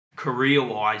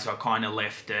career-wise, I kind of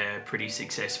left a pretty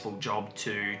successful job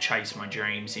to chase my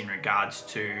dreams in regards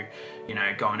to, you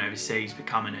know, going overseas,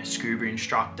 becoming a scuba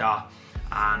instructor.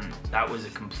 That was a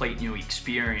complete new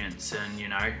experience, and you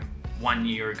know, 1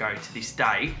 year ago to this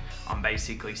day, I'm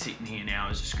basically sitting here now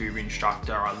as a scuba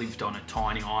instructor. I lived on a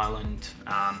tiny island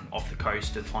off the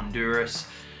coast of Honduras,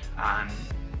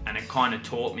 and it kind of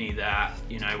taught me that,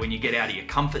 you know, when you get out of your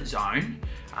comfort zone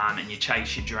and you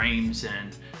chase your dreams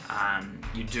and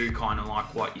you do kind of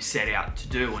like what you set out to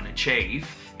do and achieve,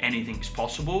 anything's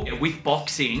possible. With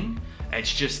boxing,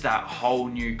 it's just that whole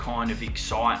new kind of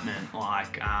excitement,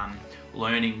 like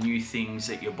learning new things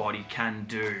that your body can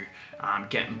do,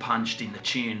 getting punched in the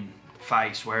chin,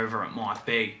 face, wherever it might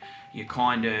be. You're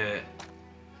kind of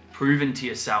proving to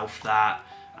yourself that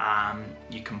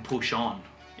you can push on,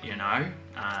 you know,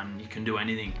 you can do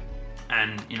anything.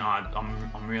 And you know,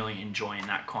 I'm really enjoying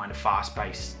that kind of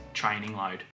fast-paced training load.